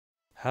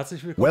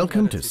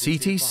Welcome to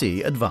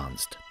CTC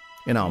Advanced.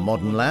 In our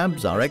modern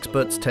labs, our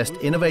experts test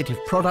innovative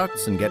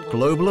products and get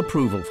global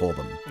approval for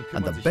them.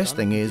 And the best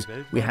thing is,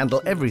 we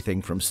handle everything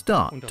from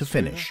start to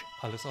finish.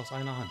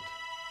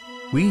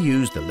 We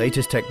use the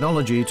latest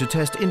technology to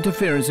test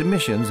interference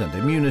emissions and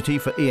immunity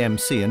for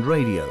EMC and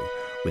radio,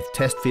 with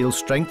test field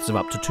strengths of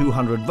up to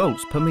 200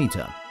 volts per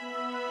meter.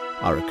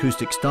 Our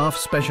acoustic staff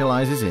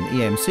specializes in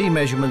EMC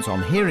measurements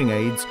on hearing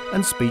aids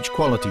and speech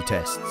quality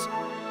tests.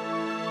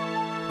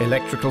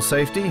 Electrical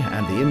safety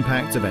and the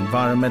impacts of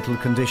environmental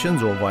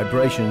conditions or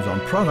vibrations on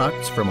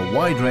products from a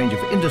wide range of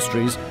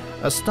industries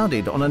are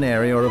studied on an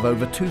area of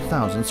over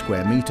 2,000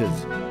 square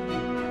meters.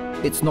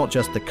 It's not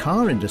just the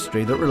car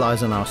industry that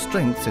relies on our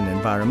strengths in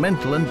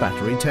environmental and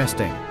battery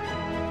testing.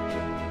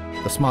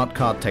 The Smart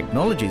Card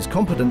Technologies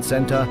Competence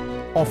Center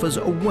offers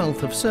a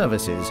wealth of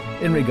services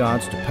in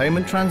regards to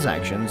payment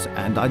transactions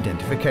and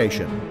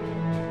identification.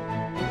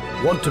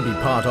 Want to be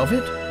part of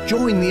it?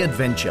 Join the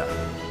adventure.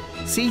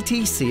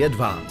 CTC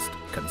Advanced.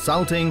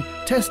 Consulting,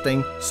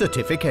 testing,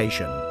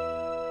 certification.